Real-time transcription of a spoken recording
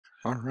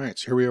All right,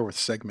 so here we are with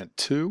segment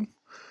 2,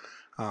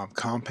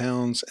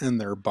 compounds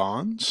and their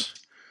bonds.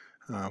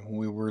 When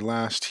we were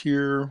last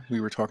here,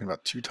 we were talking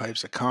about two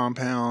types of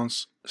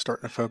compounds,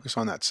 starting to focus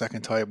on that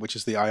second type, which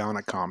is the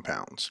ionic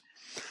compounds.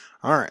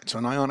 All right, so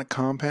an ionic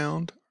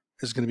compound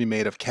is going to be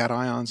made of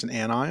cations and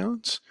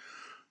anions.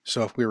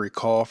 So if we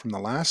recall from the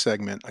last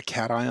segment, a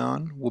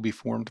cation will be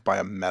formed by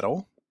a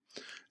metal,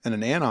 and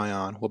an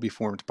anion will be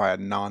formed by a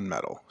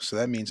nonmetal. So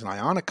that means an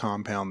ionic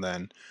compound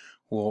then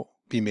will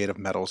be made of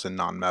metals and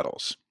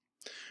nonmetals.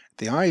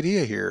 The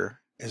idea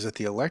here is that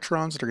the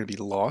electrons that are going to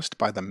be lost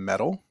by the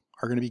metal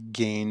are going to be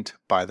gained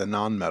by the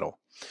nonmetal.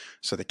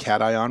 So the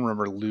cation,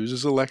 remember,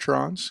 loses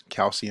electrons.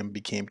 Calcium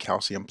became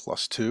calcium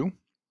plus 2.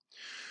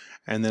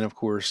 And then, of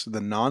course, the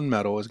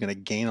nonmetal is going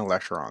to gain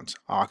electrons.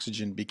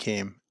 Oxygen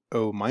became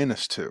O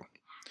minus 2.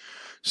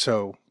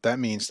 So that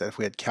means that if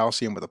we had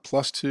calcium with a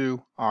plus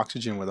 2,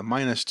 oxygen with a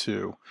minus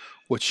 2,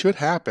 what should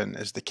happen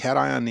is the cation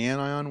and the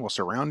anion will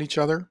surround each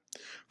other,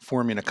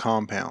 forming a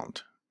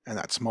compound. And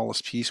that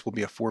smallest piece will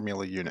be a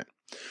formula unit.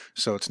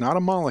 So it's not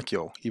a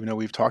molecule. Even though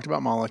we've talked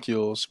about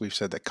molecules, we've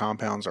said that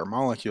compounds are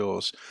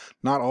molecules.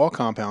 Not all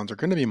compounds are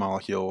going to be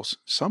molecules.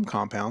 Some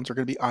compounds are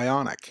going to be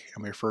ionic,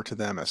 and we refer to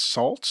them as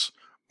salts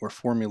or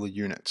formula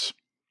units.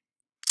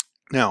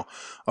 Now,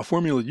 a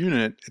formula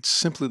unit, it's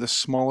simply the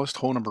smallest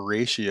whole number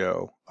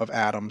ratio of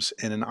atoms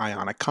in an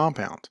ionic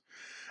compound.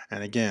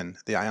 And again,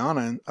 the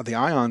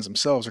ions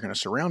themselves are going to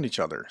surround each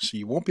other, so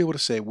you won't be able to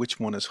say which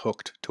one is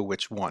hooked to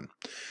which one.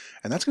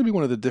 And that's going to be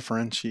one of the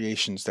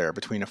differentiations there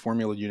between a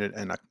formula unit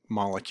and a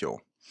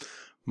molecule.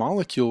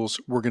 Molecules,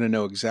 we're going to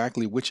know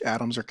exactly which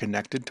atoms are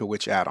connected to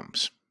which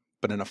atoms.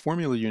 But in a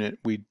formula unit,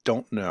 we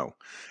don't know.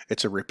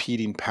 It's a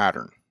repeating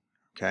pattern.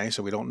 Okay,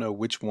 so we don't know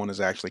which one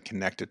is actually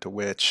connected to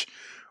which,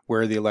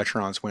 where the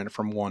electrons went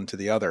from one to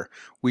the other.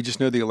 We just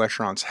know the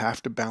electrons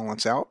have to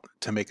balance out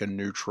to make a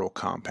neutral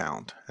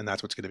compound, and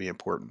that's what's going to be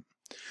important.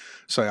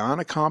 So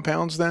ionic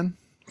compounds then,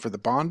 for the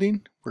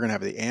bonding, we're going to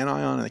have the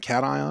anion and the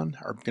cation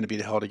are going to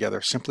be held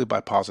together simply by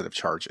positive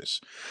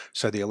charges.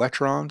 So the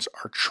electrons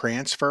are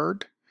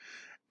transferred,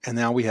 and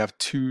now we have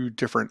two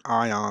different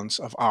ions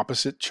of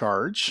opposite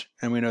charge,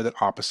 and we know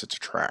that opposites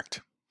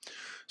attract.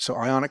 So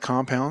ionic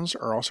compounds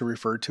are also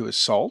referred to as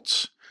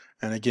salts,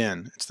 and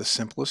again, it's the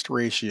simplest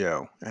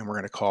ratio, and we're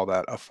going to call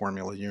that a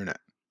formula unit.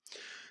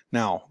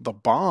 Now, the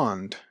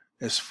bond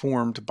is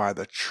formed by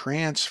the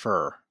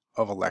transfer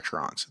of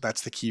electrons.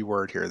 That's the key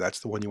word here. That's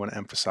the one you want to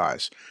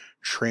emphasize.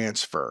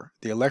 Transfer.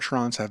 The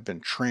electrons have been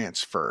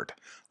transferred,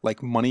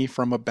 like money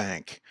from a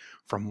bank.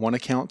 From one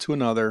account to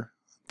another,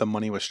 the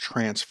money was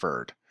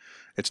transferred.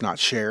 It's not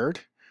shared.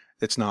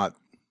 It's not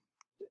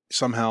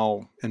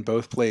somehow in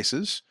both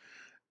places.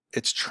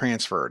 It's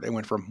transferred. It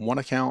went from one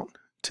account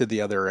to the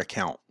other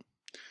account.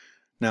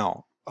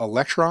 Now,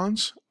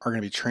 electrons are going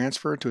to be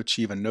transferred to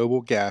achieve a noble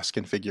gas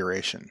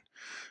configuration.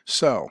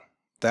 So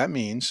that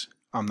means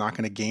I'm not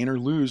going to gain or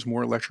lose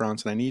more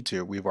electrons than I need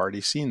to. We've already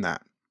seen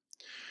that.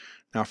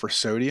 Now for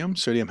sodium,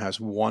 sodium has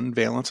one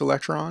valence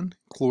electron,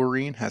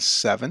 chlorine has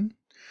 7.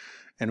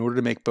 In order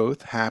to make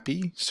both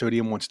happy,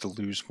 sodium wants to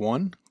lose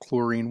 1,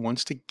 chlorine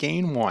wants to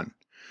gain 1.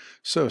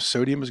 So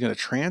sodium is going to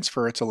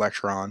transfer its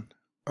electron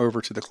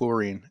over to the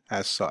chlorine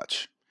as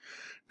such.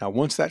 Now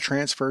once that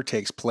transfer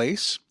takes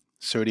place,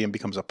 sodium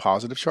becomes a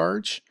positive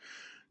charge,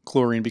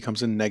 chlorine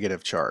becomes a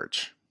negative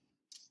charge.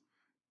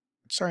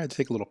 Sorry, I had to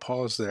take a little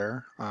pause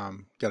there.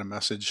 Got a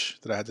message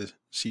that I had to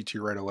see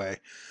to right away.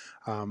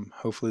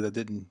 Hopefully that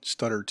didn't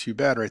stutter too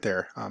bad right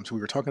there. So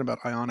we were talking about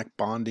ionic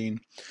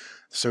bonding.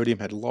 Sodium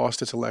had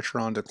lost its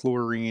electron to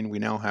chlorine. We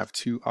now have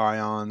two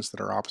ions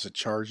that are opposite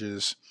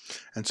charges,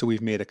 and so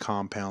we've made a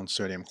compound,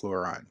 sodium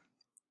chloride.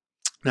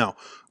 Now,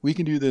 we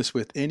can do this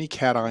with any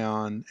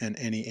cation and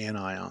any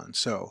anion.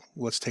 So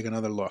let's take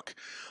another look.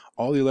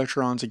 All the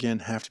electrons, again,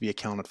 have to be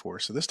accounted for.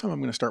 So this time I'm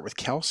going to start with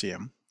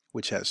calcium,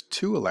 which has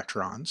 2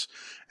 electrons,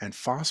 and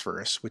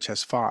phosphorus, which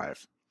has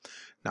 5.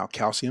 Now,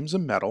 calcium's a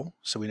metal,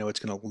 so we know it's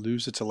going to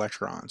lose its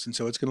electrons, and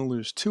so it's going to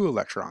lose 2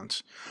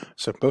 electrons.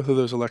 So both of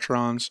those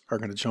electrons are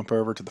going to jump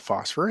over to the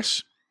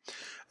phosphorus,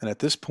 and at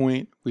this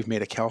point, we've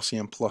made a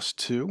calcium plus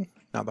 2.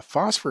 Now, the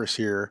phosphorus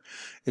here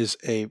is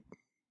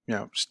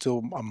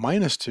still a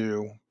minus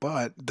 2,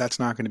 but that's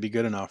not going to be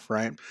good enough,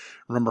 right?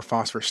 Remember,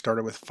 phosphorus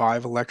started with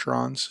 5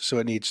 electrons, so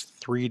it needs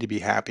 3 to be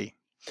happy.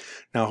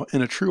 Now,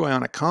 in a true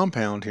ionic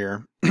compound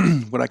here,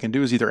 what I can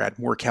do is either add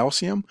more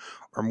calcium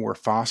or more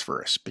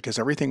phosphorus, because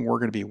everything we're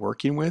going to be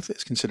working with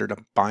is considered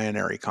a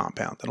binary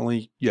compound. That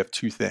only you have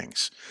 2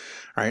 things,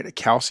 right? A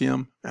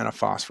calcium and a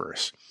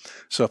phosphorus.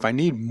 So if I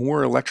need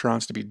more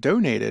electrons to be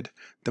donated,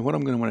 then what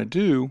I'm going to want to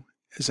do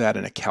is add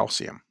in a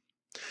calcium.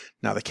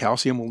 Now the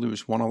calcium will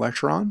lose 1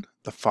 electron,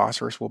 the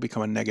phosphorus will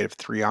become a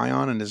 -3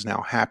 ion and is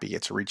now happy.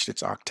 It's reached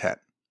its octet.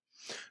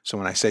 So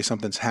when I say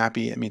something's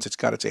happy, it means it's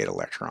got its 8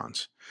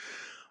 electrons.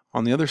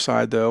 On the other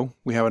side, though,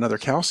 we have another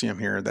calcium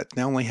here that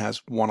now only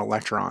has 1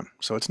 electron,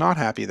 so it's not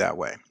happy that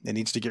way. It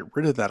needs to get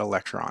rid of that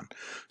electron.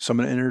 So I'm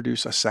going to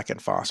introduce a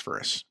second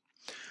phosphorus.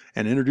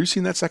 And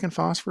introducing that second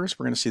phosphorus,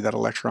 we're going to see that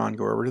electron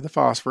go over to the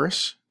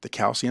phosphorus. The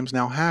calcium's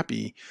now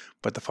happy,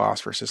 but the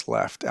phosphorus is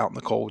left out in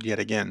the cold yet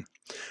again.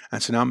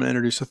 And so now I'm going to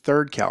introduce a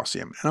third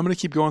calcium. And I'm going to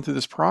keep going through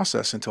this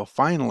process until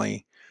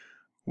finally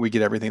we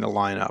get everything to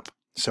line up.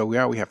 So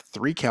we have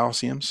 3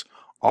 calciums,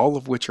 all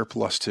of which are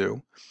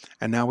 +2.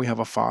 And now we have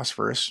a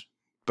phosphorus.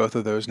 Both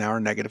of those now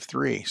are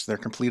 -3. So they're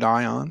complete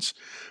ions.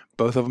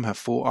 Both of them have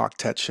full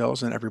octet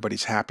shells and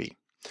everybody's happy.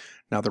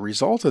 Now the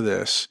result of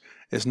this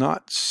is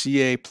not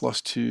Ca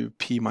 +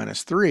 2p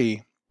 -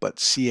 3, but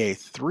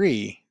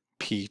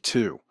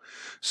Ca3p2.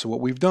 So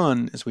what we've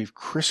done is we've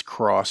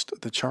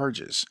crisscrossed the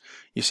charges.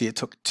 You see, it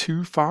took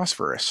 2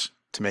 phosphorus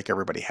to make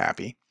everybody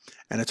happy,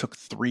 and it took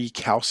 3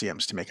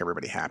 calciums to make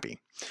everybody happy.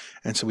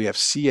 And so we have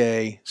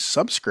Ca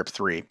subscript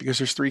 3 because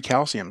there's 3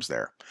 calciums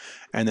there,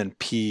 and then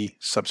P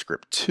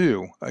subscript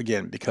 2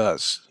 again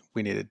because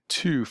we needed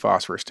 2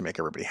 phosphorus to make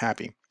everybody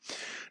happy.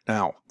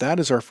 Now that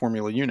is our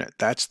formula unit.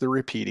 That's the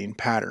repeating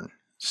pattern,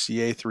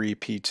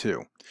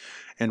 Ca3p2.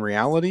 In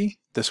reality,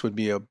 this would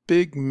be a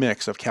big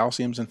mix of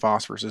calciums and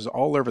phosphoruses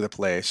all over the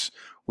place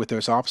with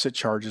those opposite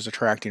charges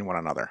attracting one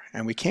another.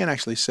 And we can't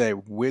actually say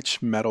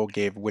which metal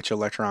gave which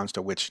electrons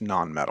to which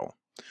non-metal.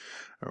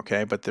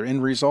 Okay, but the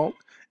end result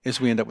is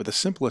we end up with the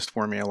simplest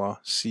formula,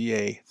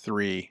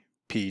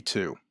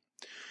 Ca3p2.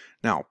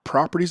 Now,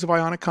 properties of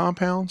ionic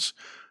compounds,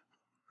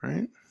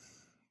 right?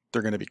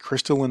 They're going to be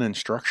crystalline in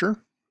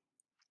structure.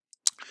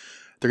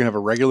 They're going to have a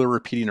regular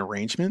repeating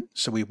arrangement,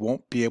 so we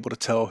won't be able to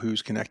tell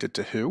who's connected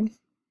to who.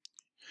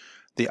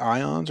 The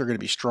ions are going to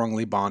be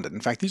strongly bonded.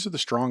 In fact, these are the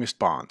strongest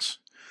bonds.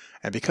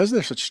 And because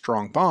they're such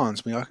strong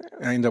bonds, we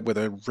end up with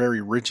a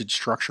very rigid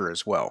structure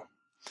as well.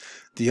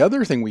 The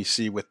other thing we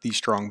see with these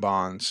strong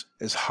bonds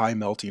is high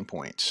melting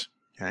points.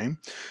 Okay?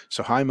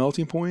 So high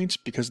melting points,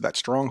 because of that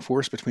strong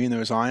force between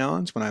those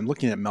ions, when I'm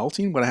looking at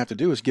melting, what I have to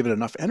do is give it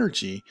enough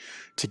energy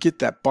to get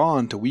that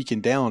bond to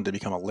weaken down to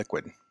become a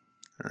liquid.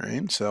 All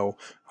right, so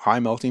high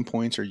melting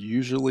points are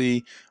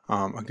usually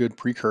a good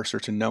precursor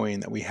to knowing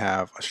that we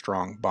have a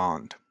strong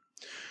bond.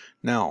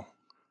 Now,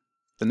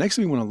 the next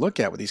thing we want to look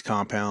at with these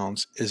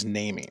compounds is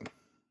naming.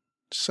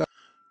 So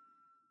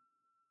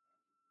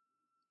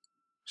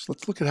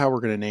let's look at how we're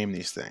going to name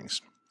these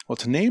things. Well,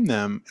 to name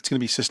them, it's going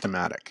to be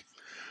systematic.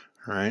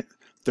 All right,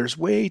 there's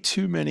way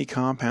too many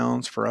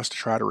compounds for us to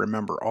try to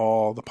remember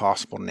all the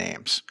possible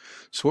names.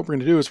 So what we're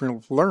going to do is we're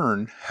going to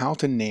learn how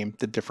to name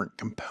the different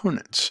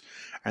components.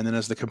 And then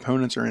as the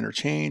components are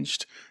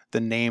interchanged,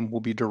 the name will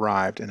be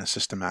derived in a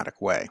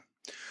systematic way.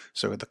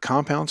 So the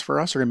compounds for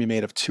us are going to be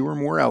made of 2 or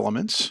more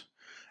elements.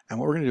 And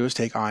what we're going to do is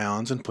take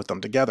ions and put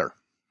them together.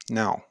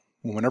 Now,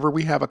 whenever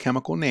we have a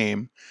chemical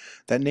name,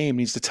 that name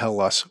needs to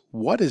tell us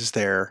what is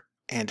there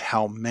and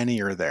how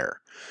many are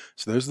there.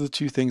 So those are the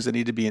 2 things that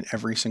need to be in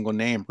every single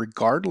name,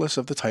 regardless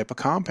of the type of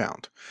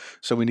compound.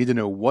 So we need to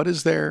know what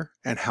is there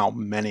and how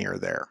many are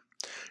there.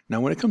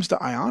 Now, when it comes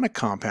to ionic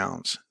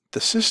compounds,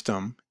 the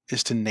system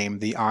is to name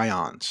the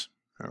ions.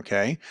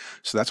 Okay,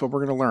 so that's what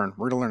we're going to learn.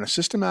 We're going to learn a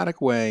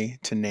systematic way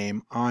to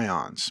name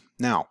ions.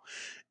 Now,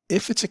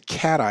 if it's a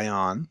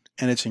cation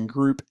and it's in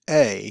group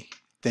A,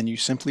 then you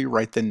simply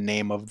write the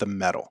name of the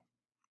metal,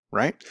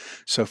 right?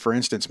 So for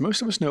instance,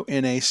 most of us know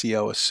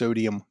NaCl is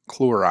sodium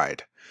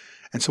chloride.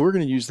 And so we're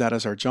going to use that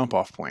as our jump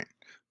off point.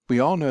 We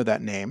all know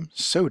that name,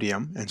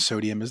 sodium, and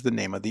sodium is the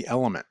name of the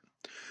element.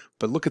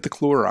 But look at the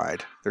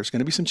chloride. There's going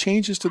to be some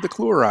changes to the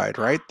chloride,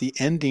 right? The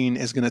ending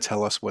is going to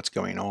tell us what's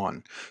going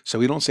on. So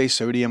we don't say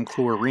sodium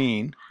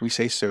chlorine, we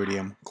say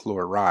sodium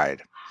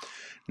chloride.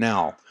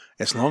 Now,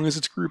 as long as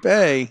it's group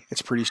A,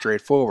 it's pretty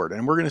straightforward.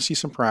 And we're going to see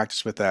some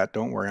practice with that.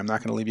 Don't worry, I'm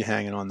not going to leave you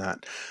hanging on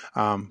that.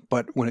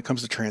 But when it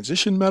comes to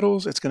transition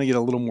metals, it's going to get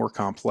a little more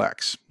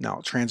complex.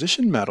 Now,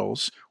 transition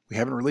metals, we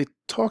haven't really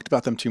talked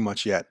about them too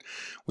much yet.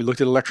 We looked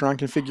at electron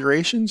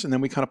configurations, and then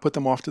we kind of put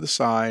them off to the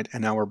side,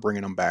 and now we're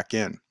bringing them back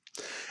in.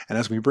 And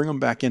as we bring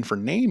them back in for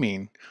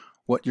naming,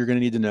 what you're going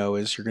to need to know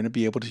is you're going to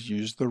be able to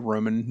use the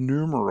Roman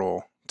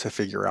numeral to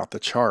figure out the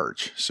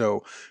charge.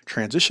 So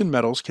transition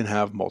metals can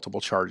have multiple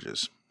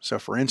charges. So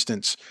for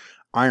instance,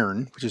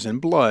 iron, which is in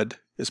blood,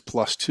 is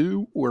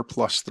 +2 or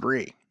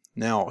 +3.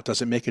 Now,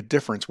 does it make a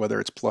difference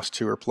whether it's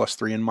 +2 or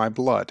 +3 in my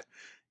blood?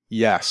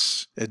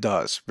 Yes, it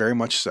does, very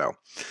much so.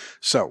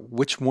 So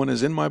which one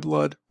is in my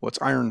blood? Well,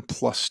 it's iron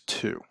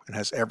 +2. It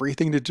has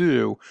everything to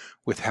do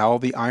with how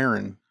the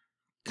iron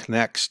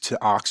connects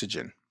to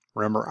oxygen.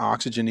 Remember,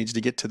 oxygen needs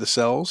to get to the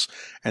cells,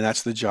 and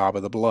that's the job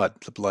of the blood.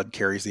 The blood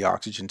carries the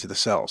oxygen to the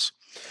cells.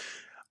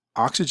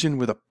 Iron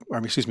with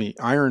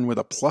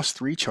a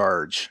 +3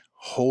 charge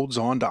holds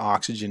on to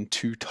oxygen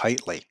too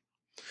tightly.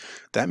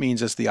 That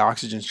means as the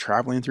oxygen's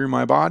traveling through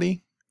my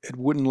body, it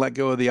wouldn't let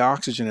go of the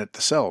oxygen at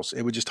the cells.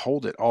 It would just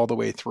hold it all the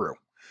way through.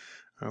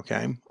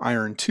 Okay.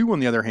 Iron 2, on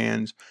the other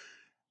hand,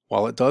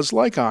 while it does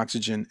like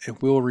oxygen,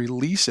 it will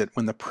release it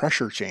when the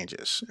pressure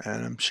changes.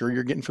 And I'm sure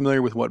you're getting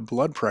familiar with what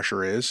blood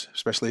pressure is,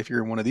 especially if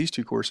you're in one of these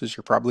 2 courses,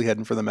 you're probably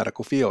heading for the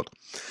medical field.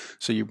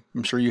 So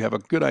I'm sure you have a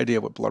good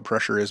idea what blood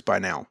pressure is by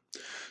now.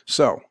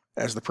 So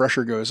as the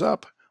pressure goes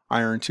up,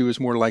 Iron 2 is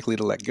more likely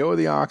to let go of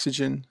the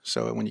oxygen.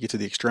 So when you get to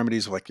the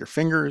extremities of like your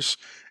fingers,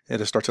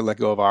 it'll start to let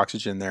go of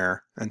oxygen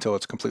there until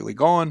it's completely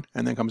gone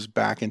and then comes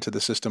back into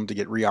the system to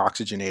get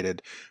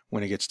reoxygenated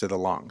when it gets to the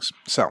lungs.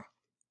 So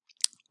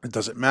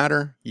does it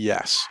matter?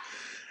 Yes.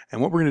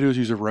 And what we're going to do is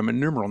use a Roman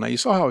numeral. Now you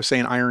saw how I was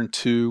saying iron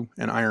 2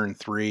 and iron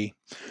 3.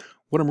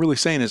 What I'm really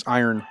saying is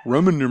iron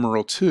Roman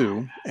numeral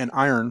 2 and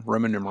iron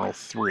Roman numeral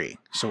 3.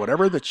 So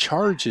whatever the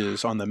charge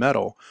is on the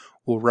metal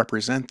will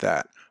represent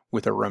that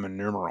with a Roman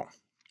numeral.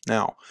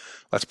 Now,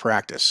 let's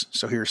practice.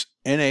 So here's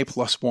Na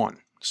plus 1.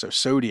 So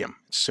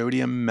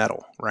sodium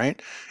metal,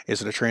 right?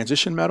 Is it a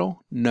transition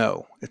metal?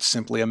 No, it's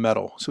simply a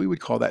metal. So we would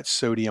call that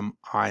sodium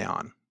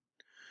ion.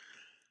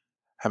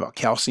 How about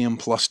calcium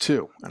plus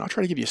 2? And I'll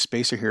try to give you a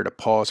spacer here to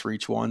pause for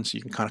each one so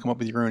you can kind of come up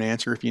with your own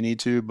answer if you need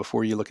to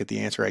before you look at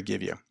the answer I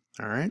give you.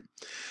 All right?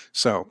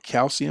 So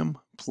calcium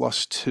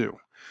plus 2.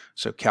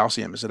 So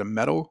calcium, is it a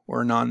metal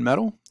or a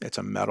non-metal? It's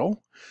a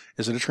metal.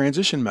 Is it a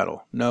transition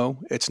metal?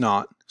 No, it's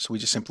not. So we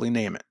just simply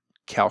name it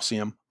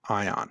calcium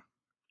ion.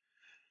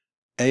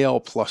 Al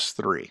plus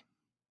 3.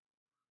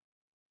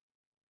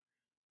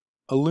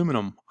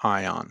 Aluminum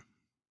ion,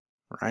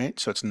 right?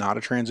 So it's not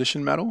a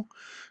transition metal.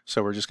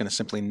 So we're just going to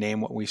simply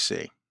name what we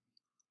see.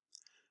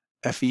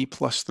 Fe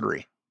plus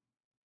 3.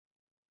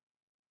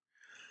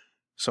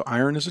 So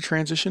iron is a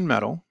transition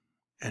metal,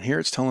 and here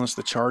it's telling us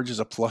the charge is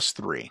a plus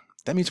 3.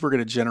 That means we're going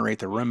to generate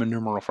the Roman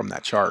numeral from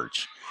that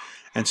charge.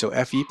 And so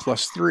Fe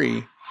plus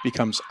 3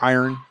 becomes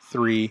iron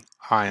 3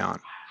 ion.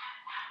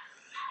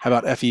 How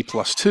about Fe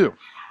plus 2?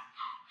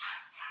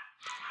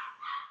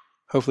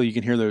 Hopefully you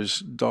can hear those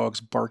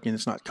dogs barking.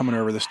 It's not coming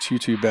over this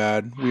too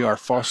bad. We are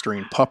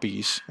fostering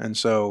puppies, and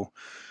so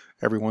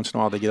every once in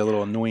a while they get a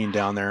little annoying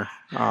down there,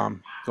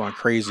 going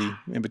crazy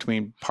in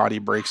between potty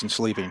breaks and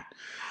sleeping.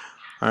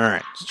 All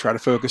right, so try to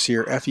focus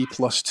here. Fe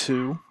plus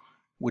 2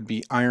 would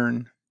be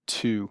iron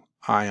 2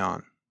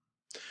 ion.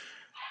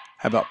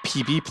 How about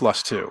Pb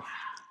plus 2?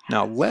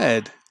 Now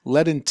lead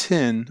and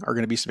tin are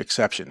going to be some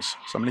exceptions.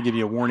 So I'm going to give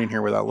you a warning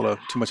here without a little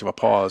too much of a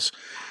pause.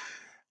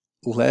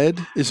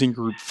 Lead is in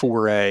group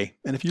 4A,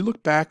 and if you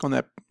look back on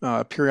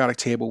that periodic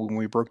table when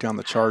we broke down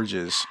the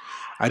charges,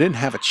 I didn't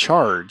have a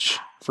charge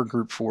for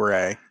group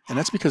 4A, and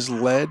that's because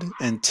lead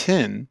and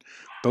tin,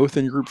 both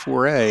in group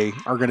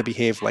 4A, are going to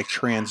behave like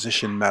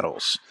transition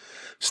metals.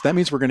 So that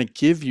means we're going to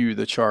give you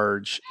the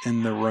charge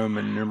in the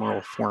Roman numeral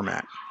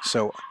format.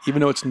 So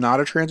even though it's not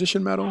a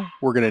transition metal,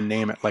 we're going to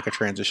name it like a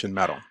transition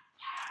metal.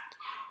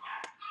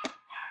 All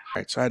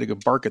right, so I had to go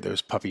bark at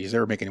those puppies. They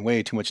were making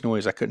way too much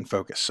noise. I couldn't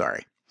focus,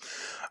 sorry.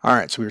 All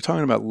right, so we were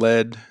talking about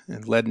lead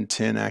and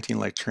tin acting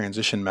like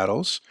transition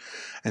metals.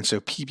 And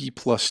so Pb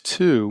plus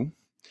 2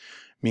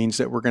 means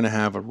that we're going to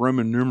have a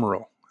Roman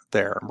numeral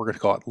there. And we're going to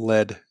call it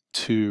lead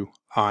 2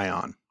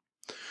 ion.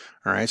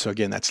 All right, so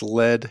again, that's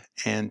lead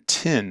and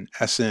tin,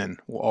 Sn,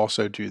 will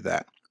also do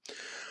that.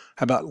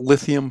 How about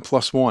lithium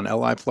plus 1,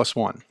 Li plus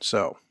 1?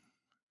 So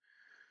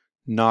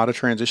not a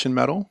transition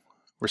metal.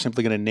 We're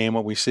simply going to name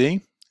what we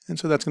see. And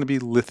so that's going to be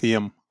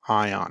lithium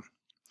ion.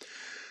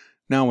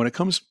 Now, when it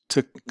comes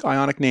to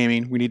ionic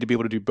naming, we need to be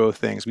able to do both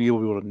things. We need to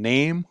be able to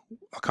name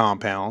a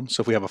compound.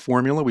 So if we have a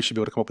formula, we should be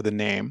able to come up with a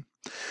name.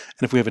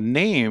 And if we have a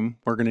name,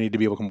 we're going to need to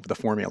be able to come up with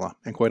a formula.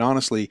 And quite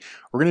honestly,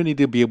 we're going to need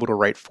to be able to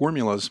write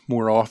formulas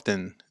more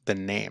often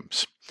than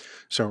names.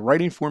 So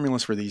writing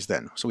formulas for these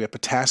then. So we have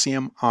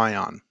potassium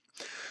ion.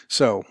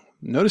 So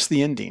notice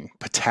the ending,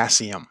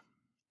 potassium.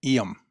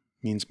 Ium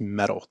means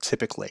metal,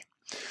 typically.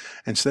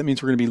 And so that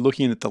means we're going to be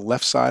looking at the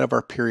left side of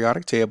our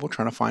periodic table,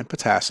 trying to find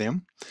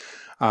potassium.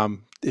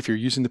 If you're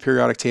using the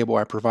periodic table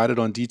I provided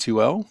on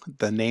D2L,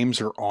 the names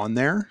are on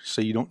there,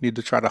 so you don't need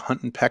to try to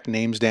hunt and peck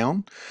names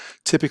down.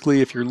 Typically,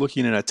 if you're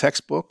looking in a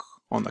textbook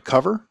on the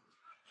cover,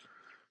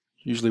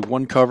 usually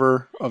one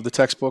cover of the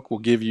textbook will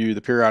give you the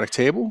periodic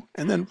table,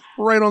 and then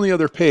right on the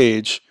other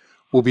page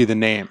will be the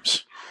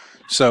names.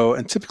 So,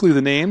 and typically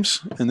the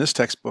names, in this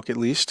textbook at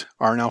least,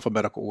 are in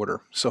alphabetical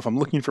order. So if I'm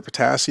looking for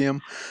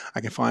potassium,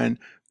 I can find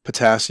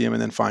potassium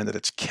and then find that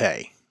it's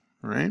K,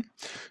 right?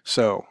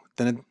 So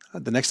then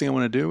the next thing I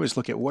want to do is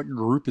look at what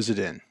group is it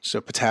in.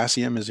 So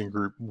potassium is in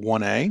group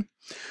 1A,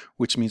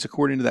 which means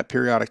according to that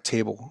periodic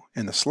table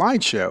in the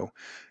slideshow,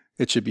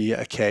 it should be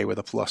a K with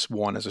a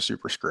 +1 as a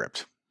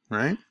superscript,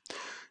 right?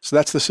 So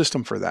that's the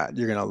system for that.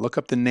 You're going to look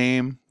up the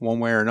name one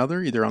way or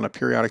another, either on a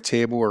periodic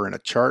table or in a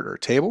chart or a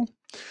table,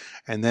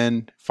 and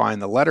then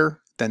find the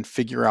letter, then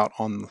figure out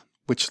on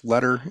which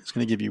letter is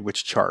going to give you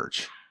which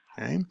charge.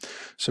 Okay?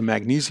 So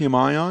magnesium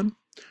ion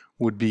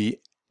would be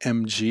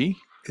Mg.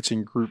 It's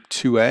in group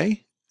 2A,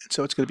 and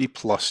so it's going to be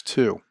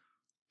 +2.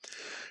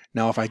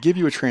 Now, if I give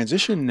you a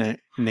transition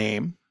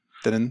name,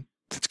 then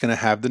it's going to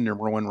have the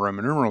numeral and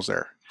Roman numerals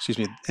there. Excuse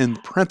me, in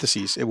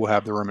parentheses, it will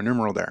have the Roman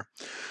numeral there.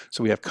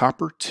 So we have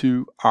copper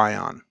 2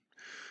 ion.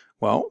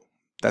 Well,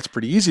 that's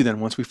pretty easy then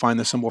once we find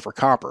the symbol for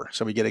copper.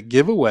 So we get a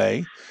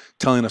giveaway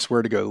telling us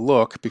where to go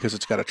look because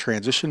it's got a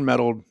transition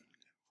metal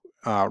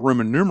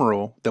Roman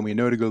numeral, then we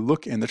know to go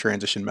look in the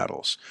transition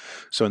metals.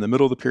 So in the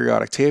middle of the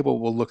periodic table,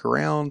 we'll look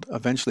around.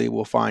 Eventually,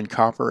 we'll find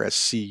copper as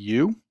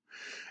Cu.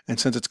 And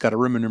since it's got a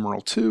Roman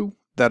numeral 2,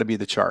 that'll be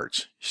the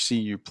charge,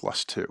 Cu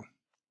plus 2.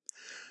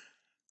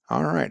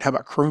 All right, how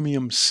about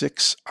chromium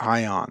 6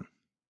 ion?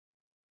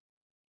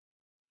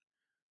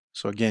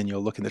 So again,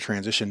 you'll look in the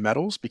transition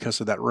metals because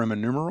of that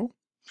Roman numeral.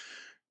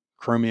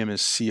 Chromium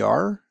is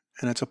Cr,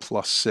 and it's a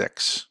plus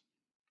 6.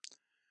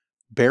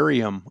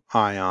 Barium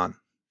ion.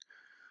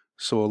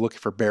 So we'll look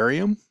for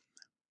barium.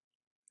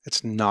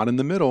 It's not in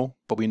the middle,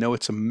 but we know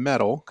it's a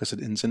metal because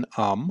it ends in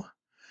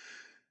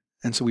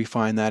And so we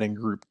find that in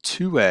group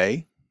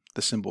 2A,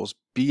 the symbol is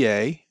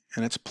Ba,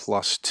 and it's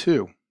plus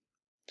 2.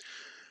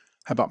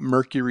 How about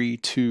mercury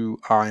 2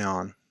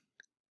 ion?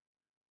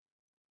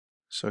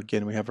 So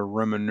again, we have a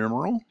Roman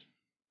numeral.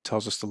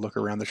 Tells us to look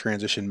around the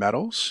transition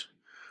metals.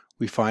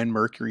 We find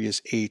mercury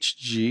is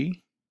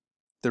Hg.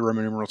 The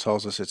Roman numeral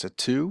tells us it's a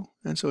 2,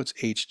 and so it's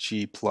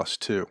Hg plus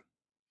 2.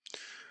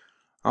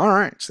 All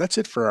right, so that's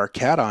it for our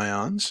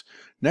cations.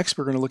 Next,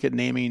 we're going to look at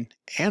naming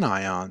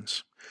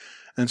anions.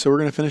 And so we're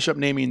going to finish up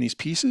naming these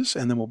pieces,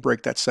 and then we'll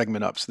break that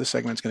segment up. So this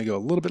segment's going to go a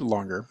little bit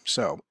longer.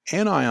 So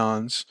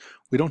anions,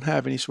 we don't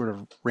have any sort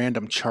of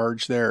random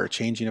charge there or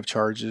changing of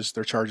charges.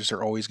 Their charges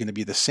are always going to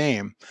be the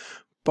same.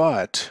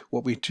 But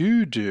what we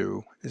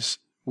do is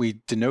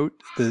we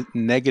denote the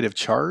negative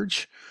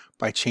charge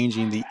by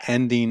changing the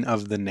ending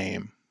of the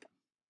name.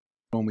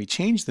 When we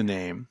change the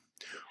name,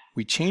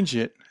 we change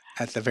it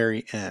at the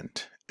very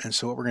end. And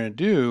so what we're going to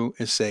do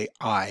is say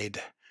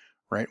 "ide,"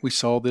 right? We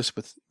saw this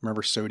with,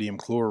 remember, sodium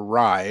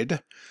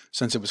chloride.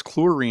 Since it was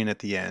chlorine at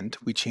the end,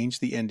 we change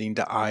the ending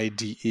to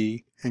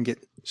IDE and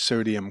get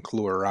sodium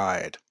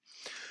chloride.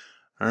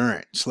 All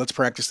right, so let's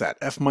practice that.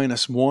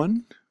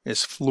 F-1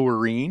 is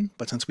fluorine,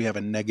 but since we have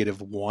a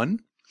 -1,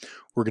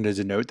 we're going to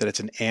denote that it's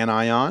an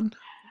anion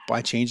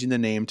by changing the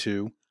name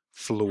to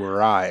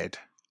fluoride,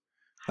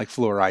 like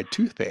fluoride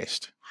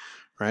toothpaste,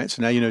 right?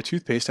 So now you know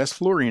toothpaste has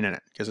fluorine in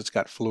it because it's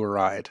got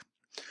fluoride.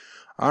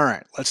 All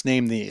right, let's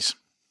name these.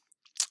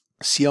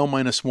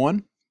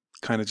 Cl-1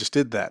 kind of just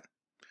did that.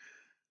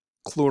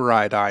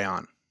 Chloride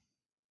ion.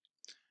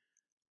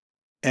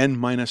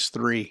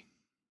 N-3.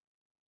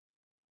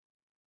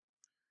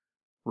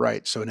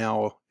 Right, so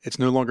now it's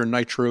no longer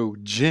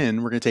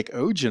nitrogen. We're going to take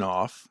ogen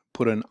off,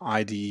 put an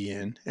IDE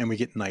in, and we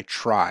get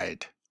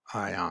nitride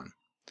ion.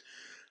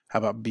 How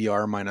about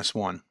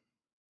Br-1?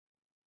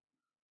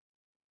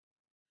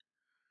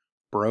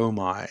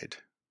 Bromide.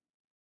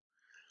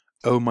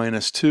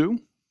 O-2.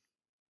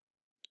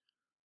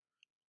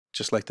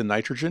 Just like the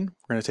nitrogen,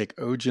 we're going to take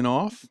ogen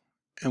off,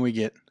 and we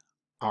get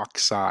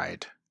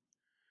oxide.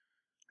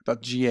 How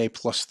about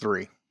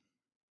Ga+3?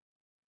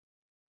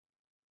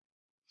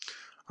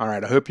 All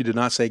right, I hope you did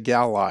not say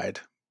galide,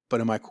 but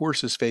in my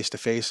courses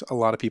face-to-face, a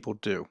lot of people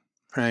do,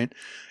 right?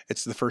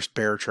 It's the first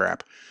bear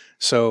trap.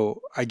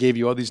 So I gave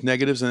you all these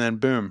negatives and then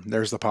boom,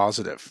 there's the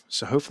positive.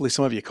 So hopefully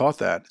some of you caught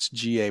that. It's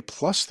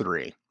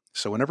Ga+3.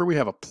 So whenever we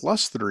have a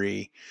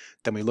 +3,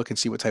 then we look and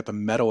see what type of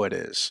metal it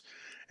is.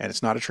 And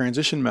it's not a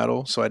transition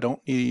metal, so I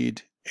don't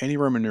need any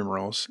Roman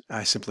numerals.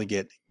 I simply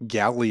get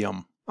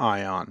gallium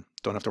ion.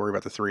 Don't have to worry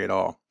about the 3 at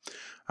all.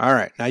 All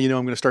right, now you know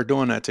I'm going to start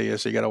doing that to you,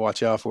 so you got to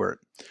watch out for it.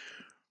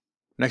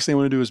 Next thing I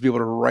want to do is be able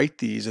to write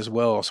these as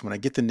well. So when I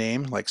get the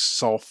name like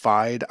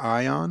sulfide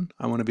ion,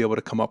 I want to be able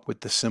to come up with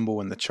the symbol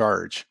and the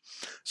charge.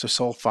 So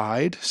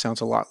sulfide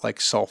sounds a lot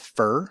like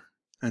sulfur,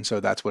 and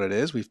so that's what it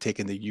is. We've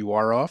taken the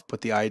UR off,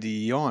 put the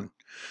IDE on.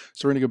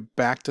 So we're going to go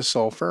back to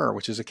sulfur,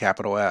 which is a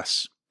capital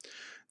S.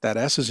 That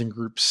S is in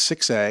group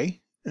 6A,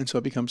 and so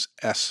it becomes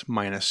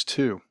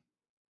S-2.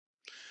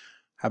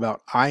 How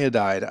about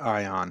iodide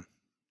ion?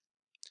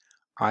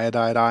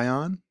 Iodide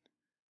ion,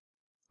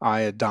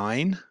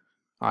 iodine,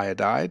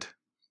 iodide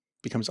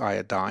becomes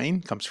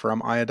iodine, comes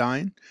from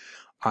iodine.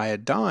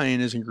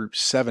 Iodine is in group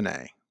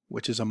 7A,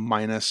 which is a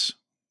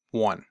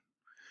 -1.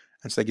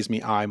 And so that gives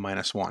me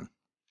I-1.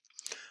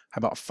 How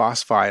about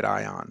phosphide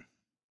ion?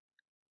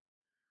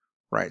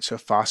 Right, so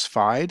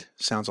phosphide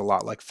sounds a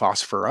lot like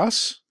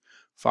phosphorus.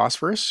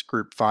 Phosphorus,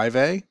 group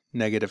 5A,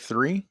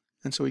 -3,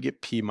 and so we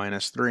get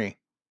P-3.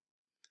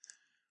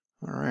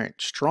 All right,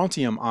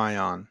 strontium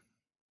ion.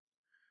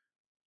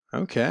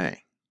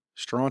 Okay,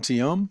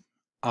 strontium,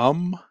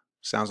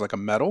 sounds like a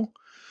metal.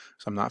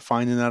 So I'm not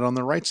finding that on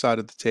the right side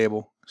of the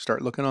table.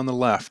 Start looking on the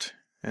left,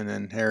 and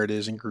then here it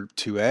is in group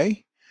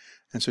 2A.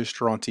 And so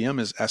strontium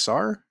is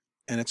Sr,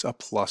 and it's a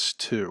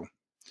 +2.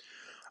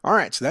 All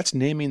right, so that's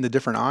naming the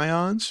different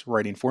ions,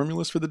 writing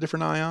formulas for the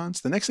different ions.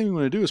 The next thing we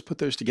want to do is put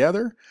those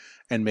together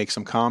and make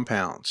some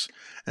compounds.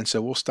 And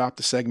so we'll stop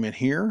the segment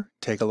here,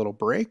 take a little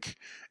break,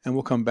 and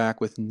we'll come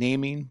back with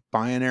naming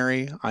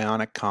binary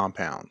ionic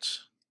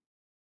compounds.